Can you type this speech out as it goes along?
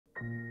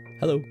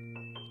Hello.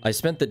 I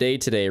spent the day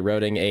today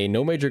routing a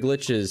no major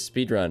glitches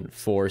speedrun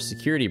for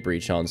security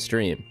breach on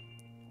stream,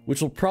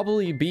 which will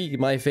probably be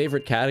my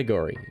favorite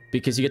category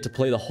because you get to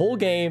play the whole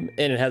game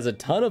and it has a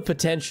ton of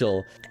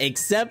potential,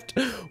 except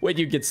when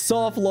you get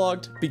soft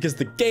locked because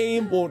the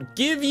game won't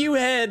give you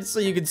head so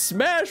you can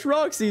smash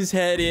Roxy's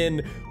head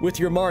in with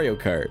your Mario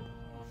Kart.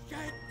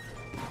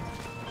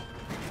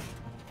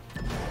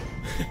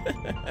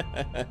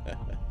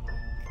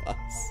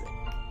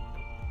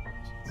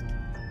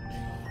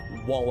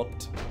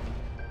 Walloped.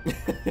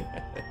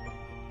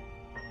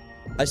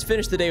 I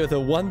finished the day with a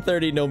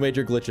 130 no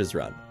major glitches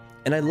run,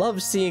 and I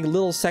love seeing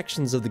little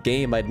sections of the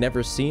game I'd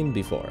never seen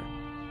before.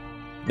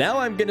 Now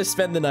I'm gonna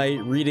spend the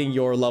night reading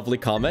your lovely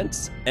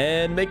comments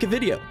and make a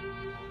video.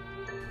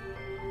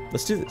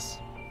 Let's do this.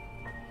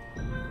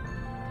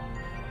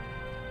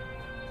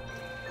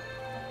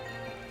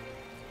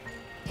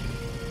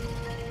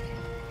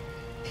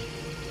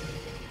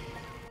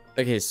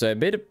 Okay, so I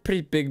made a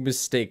pretty big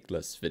mistake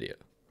last video.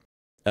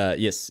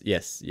 Yes,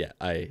 yeah,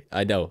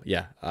 I know,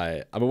 yeah,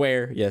 I'm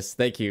aware, yes,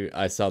 thank you,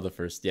 I saw the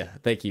first, yeah,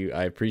 thank you,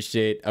 I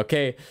appreciate,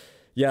 okay,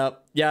 yeah,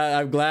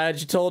 I'm glad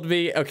you told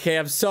me, okay,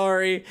 I'm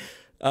sorry.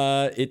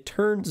 It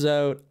turns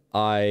out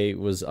I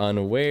was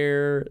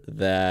unaware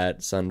that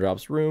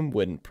Sundrop's room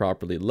wouldn't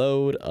properly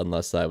load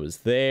unless I was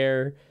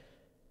there.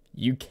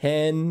 You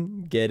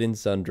can get in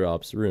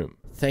Sundrop's room.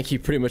 Thank you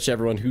pretty much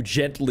everyone who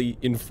gently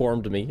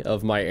informed me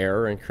of my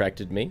error and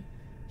corrected me.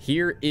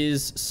 Here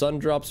is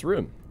Sundrop's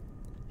room.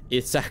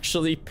 It's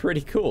actually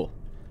pretty cool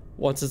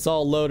once it's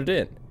all loaded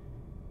in.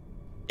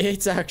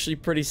 It's actually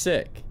pretty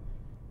sick.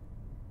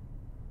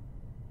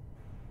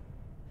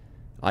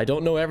 I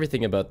don't know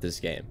everything about this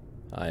game.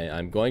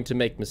 I'm going to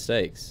make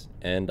mistakes,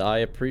 and I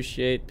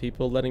appreciate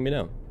people letting me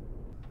know.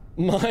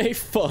 My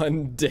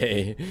fun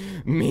day.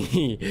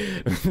 Me.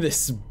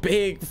 This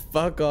big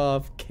fuck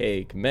off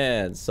cake.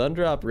 Man,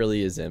 Sundrop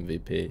really is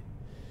MVP.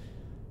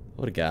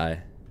 What a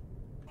guy.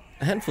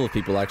 A handful of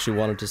people actually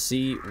wanted to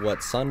see what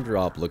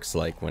Sundrop looks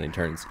like when he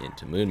turns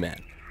into Moon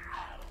Man.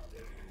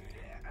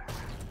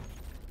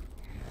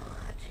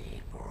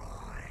 Naughty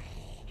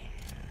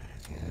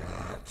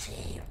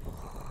boy.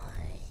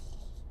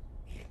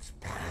 It's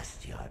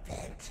past your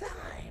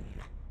bedtime.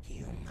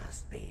 You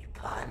must be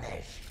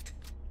punished.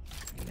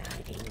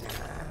 Nighty-night.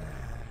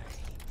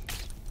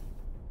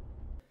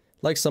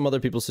 Like some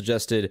other people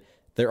suggested,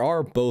 there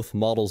are both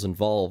models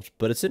involved,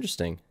 but it's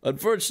interesting.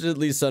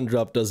 Unfortunately,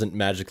 Sundrop doesn't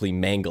magically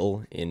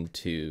mangle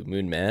into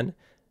Moon Man.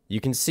 You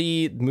can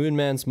see Moon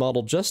Man's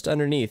model just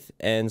underneath,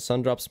 and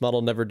Sundrop's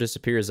model never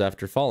disappears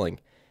after falling.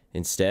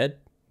 Instead,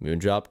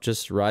 Moondrop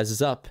just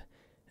rises up,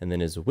 and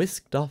then is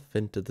whisked off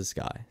into the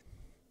sky.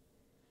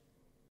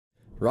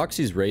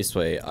 Roxy's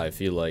Raceway, I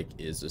feel like,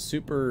 is a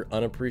super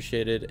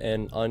unappreciated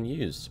and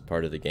unused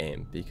part of the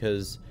game,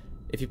 because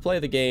if you play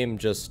the game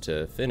just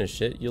to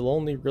finish it, you'll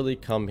only really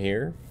come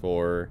here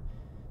for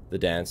the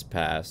dance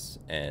pass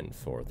and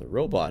for the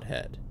robot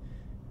head.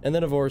 And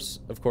then of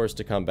course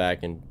to come back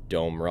and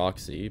dome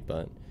Roxy,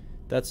 but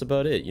that's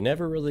about it. You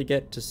never really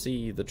get to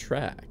see the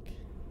track.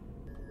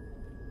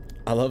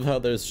 I love how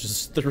there's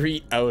just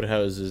 3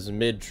 outhouses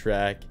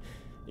mid-track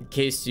in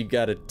case you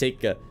gotta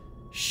take a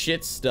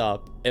shit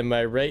stop. Am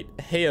I right?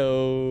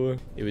 Heyo!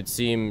 It would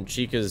seem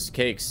Chica's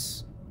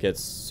Cakes gets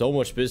so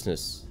much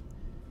business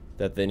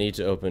that they need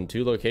to open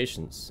 2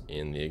 locations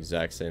in the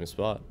exact same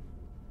spot.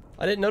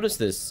 I didn't notice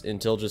this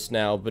until just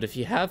now, but if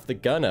you have the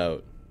gun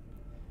out,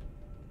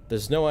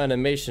 there's no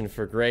animation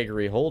for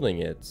Gregory holding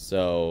it,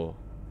 so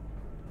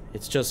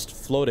it's just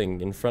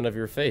floating in front of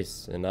your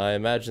face, and I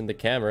imagine the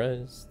camera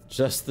is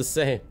just the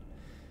same.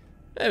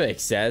 That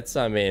makes sense.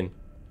 I mean,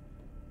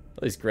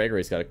 at least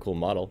Gregory's got a cool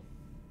model.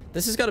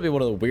 This has got to be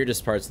one of the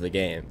weirdest parts of the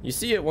game. You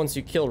see it once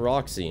you kill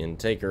Roxy and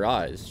take her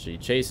eyes. She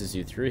chases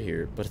you through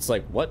here, but it's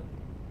like, what?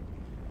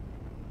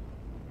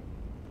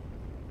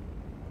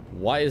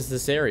 Why is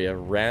this area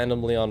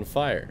randomly on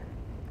fire?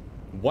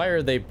 Why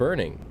are they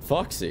burning?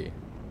 Foxy.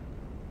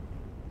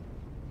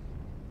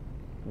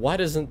 Why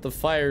doesn't the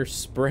fire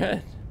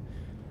spread?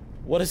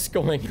 What is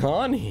going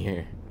on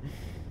here?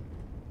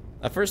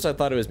 At first I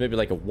thought it was maybe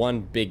like a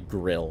one big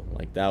grill.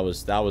 Like that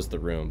was the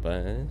room, but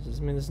I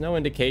mean there's no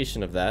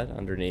indication of that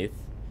underneath.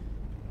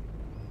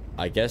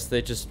 I guess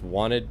they just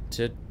wanted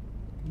to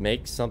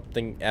make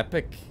something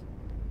epic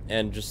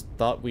and just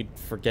thought we'd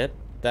forget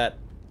that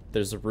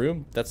there's a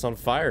room that's on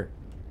fire,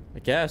 I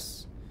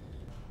guess.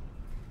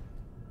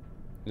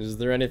 Is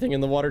there anything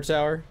in the water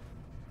tower?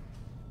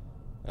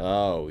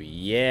 Oh,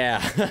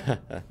 yeah.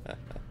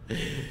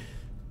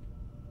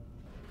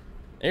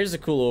 Here's a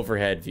cool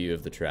overhead view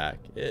of the track.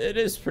 It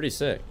is pretty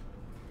sick.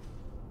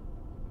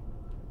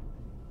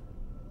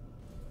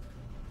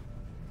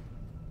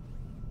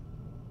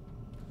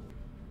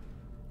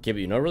 Okay,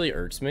 but you know what really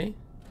irks me?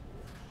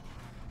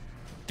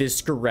 This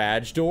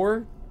garage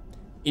door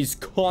is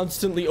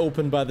constantly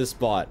open by this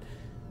bot.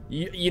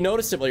 You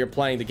notice it while you're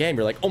playing the game.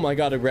 You're like, oh my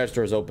god, the garage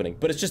door is opening.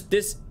 But it's just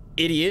this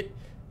idiot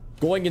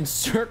going in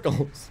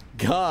circles.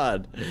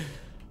 God.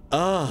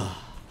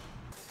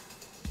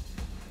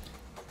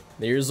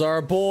 Here's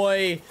our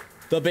boy,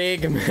 the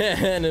big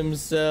man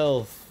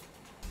himself.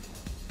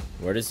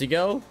 Where does he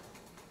go?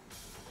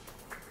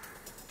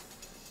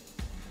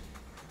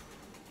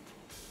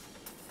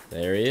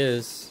 There he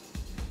is.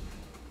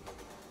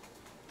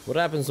 What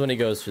happens when he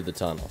goes through the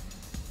tunnel?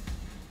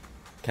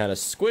 Kind of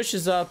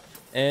squishes up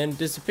and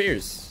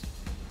disappears.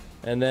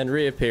 And then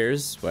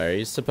reappears where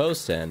he's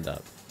supposed to end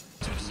up.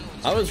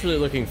 I was really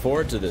looking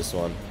forward to this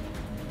one.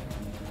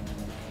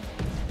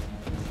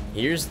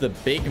 Here's the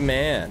big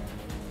man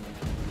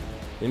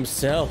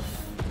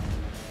himself,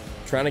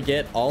 trying to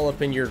get all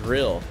up in your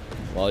grill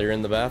while you're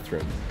in the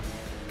bathroom.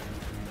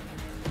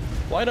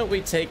 Why don't we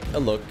take a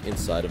look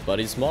inside of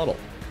Buddy's model?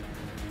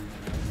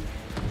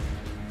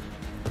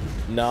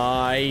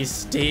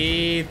 Nice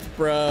teeth,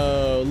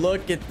 bro.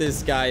 Look at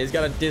this guy. He's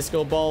got a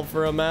disco ball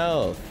for a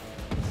mouth.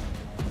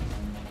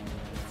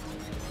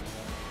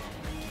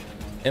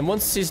 And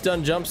once he's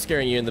done jump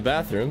scaring you in the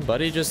bathroom,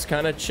 Buddy just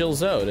kind of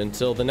chills out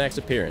until the next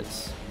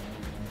appearance.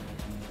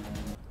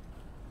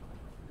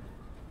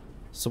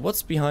 So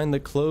what's behind the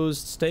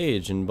closed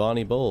stage in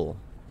Bonnie Bowl?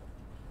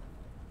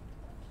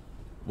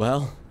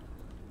 Well,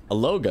 a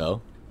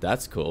logo.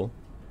 That's cool.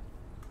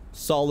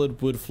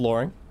 Solid wood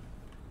flooring.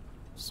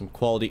 Some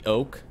quality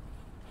oak.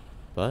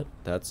 But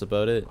that's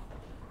about it.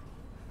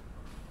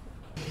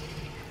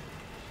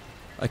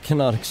 I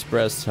cannot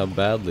express how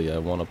badly I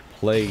want to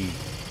play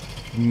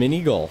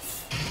mini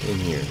golf in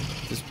here.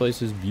 This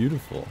place is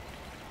beautiful.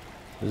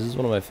 This is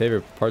one of my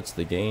favorite parts of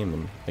the game,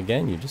 and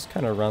again, you just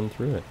kind of run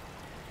through it.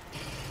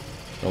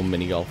 Oh,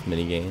 mini golf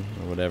mini game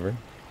or whatever.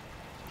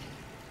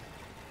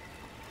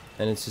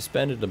 And it's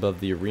suspended above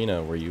the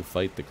arena where you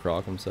fight the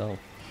Croc himself.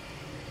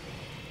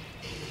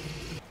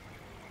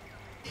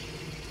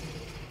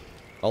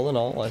 All in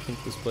all, I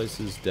think this place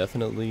is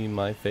definitely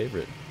my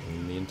favorite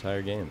in the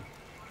entire game.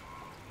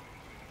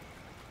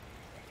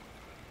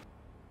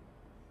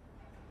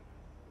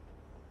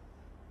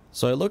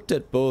 So I looked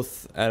at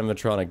both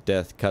animatronic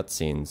death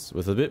cutscenes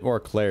with a bit more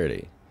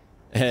clarity,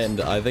 and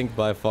I think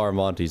by far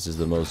Monty's is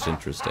the most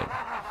interesting.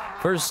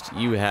 First,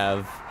 you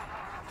have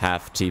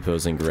half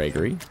T-posing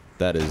Gregory.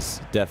 That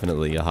is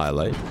definitely a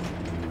highlight.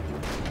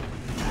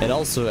 And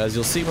also, as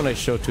you'll see when I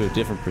show to a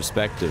different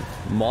perspective,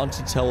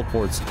 Monty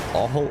teleports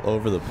all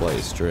over the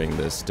place during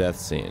this death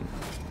scene.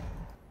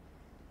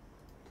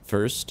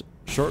 First,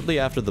 shortly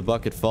after the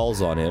bucket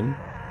falls on him,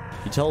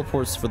 he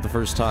teleports for the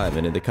first time,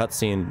 and in the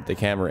cutscene, the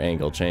camera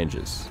angle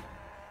changes.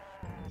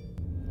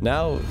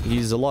 Now,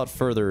 he's a lot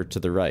further to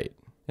the right,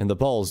 and the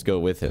balls go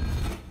with him.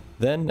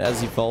 Then, as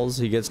he falls,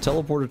 he gets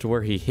teleported to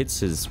where he hits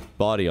his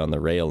body on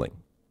the railing.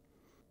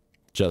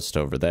 Just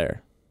over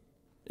there.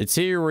 It's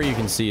here where you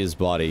can see his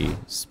body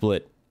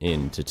split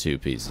into two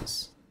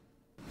pieces.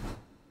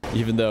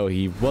 Even though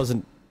he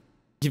wasn't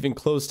even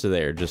close to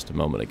there just a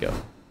moment ago.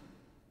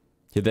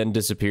 He then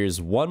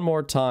disappears one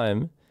more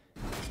time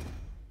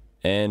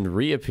and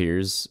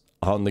reappears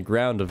on the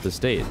ground of the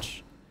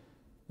stage.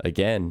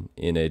 Again,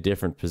 in a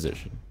different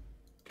position.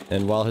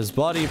 And while his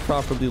body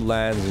properly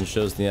lands and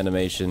shows the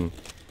animation,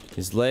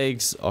 his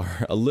legs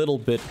are a little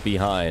bit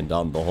behind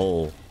on the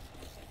whole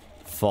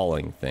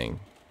falling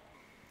thing.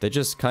 They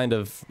just kind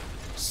of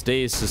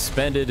stay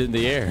suspended in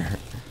the air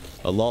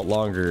a lot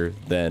longer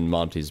than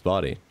Monty's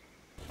body,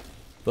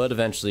 but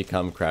eventually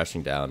come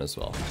crashing down as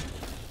well.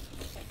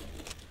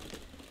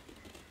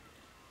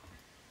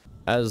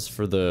 As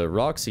for the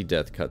Roxy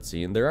death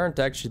cutscene, there aren't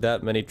actually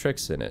that many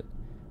tricks in it.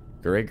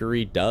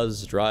 Gregory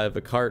does drive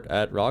a cart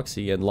at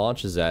Roxy and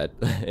launches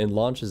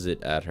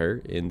it at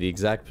her in the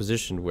exact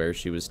position where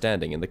she was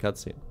standing in the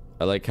cutscene.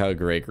 I like how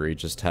Gregory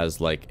just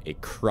has like a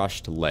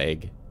crushed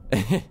leg.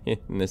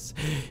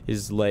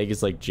 His leg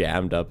is like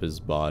jammed up his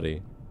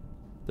body.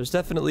 There's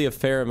definitely a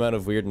fair amount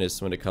of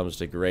weirdness when it comes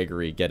to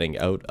Gregory getting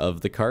out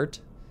of the cart,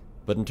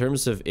 but in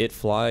terms of it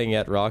flying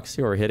at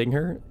Roxy or hitting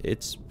her,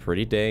 it's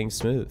pretty dang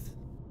smooth.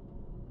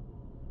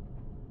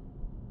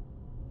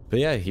 But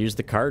yeah, here's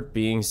the cart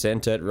being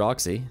sent at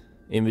Roxy.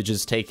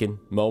 Images taken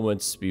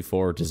moments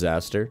before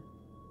disaster.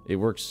 It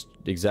works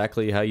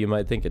exactly how you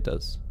might think it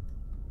does.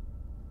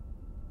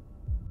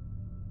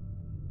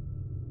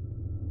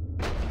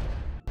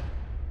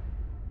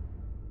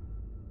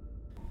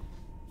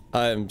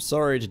 I'm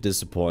sorry to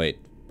disappoint,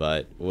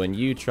 but when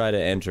you try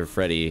to enter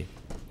Freddy,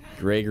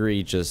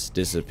 Gregory just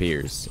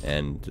disappears,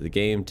 and the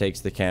game takes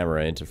the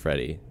camera into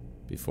Freddy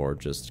before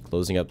just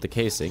closing up the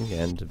casing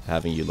and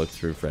having you look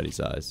through Freddy's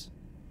eyes.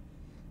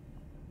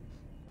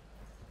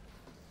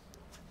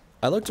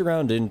 I looked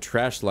around in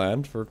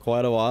Trashland for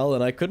quite a while,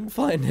 and I couldn't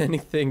find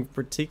anything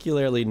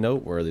particularly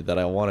noteworthy that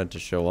I wanted to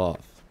show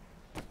off.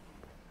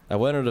 I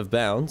went out of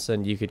bounds,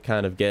 and you could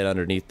kind of get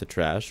underneath the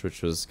trash,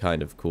 which was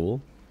kind of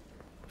cool.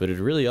 But it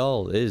really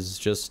all is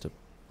just a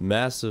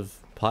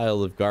massive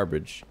pile of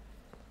garbage.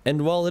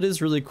 And while it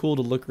is really cool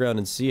to look around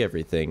and see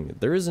everything,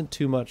 there isn't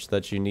too much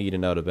that you need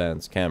an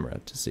out-of-bounds camera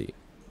to see.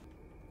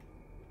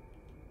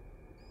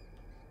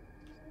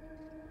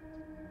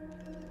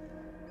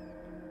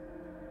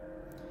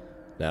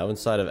 Now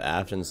inside of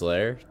Afton's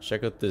lair,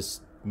 check out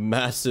this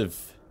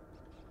massive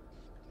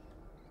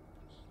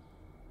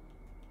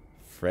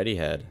Freddy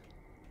head.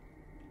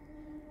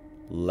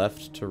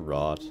 Left to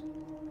rot.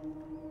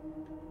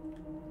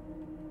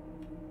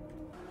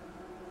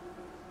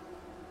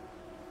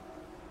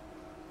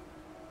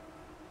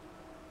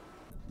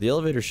 The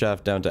elevator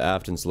shaft down to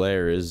Afton's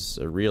lair is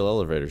a real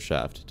elevator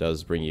shaft. It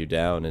does bring you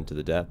down into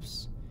the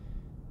depths.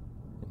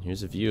 And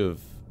here's a view of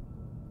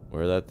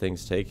where that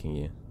thing's taking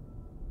you.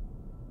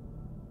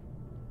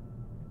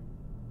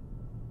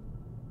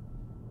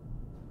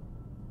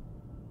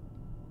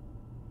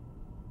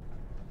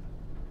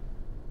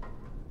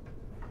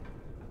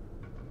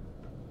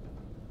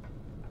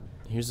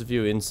 Here's a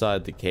view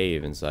inside the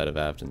cave inside of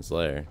Afton's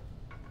lair.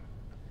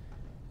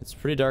 It's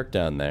pretty dark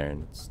down there,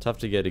 and it's tough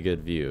to get a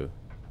good view.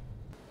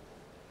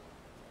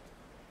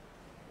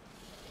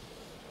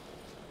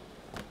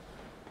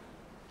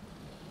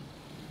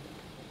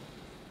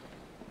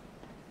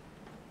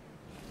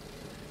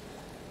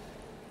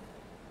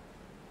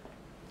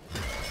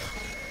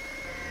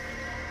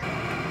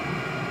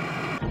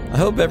 I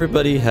hope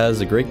everybody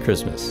has a great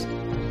Christmas.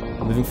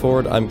 Moving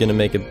forward, I'm going to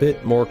make a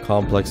bit more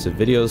complex of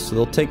videos, so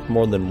they'll take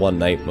more than one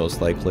night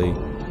most likely,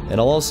 and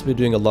I'll also be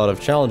doing a lot of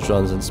challenge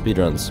runs and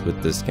speedruns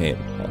with this game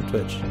on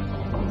Twitch.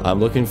 I'm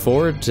looking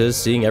forward to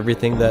seeing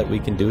everything that we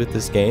can do with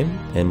this game,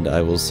 and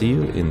I will see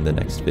you in the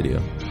next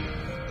video.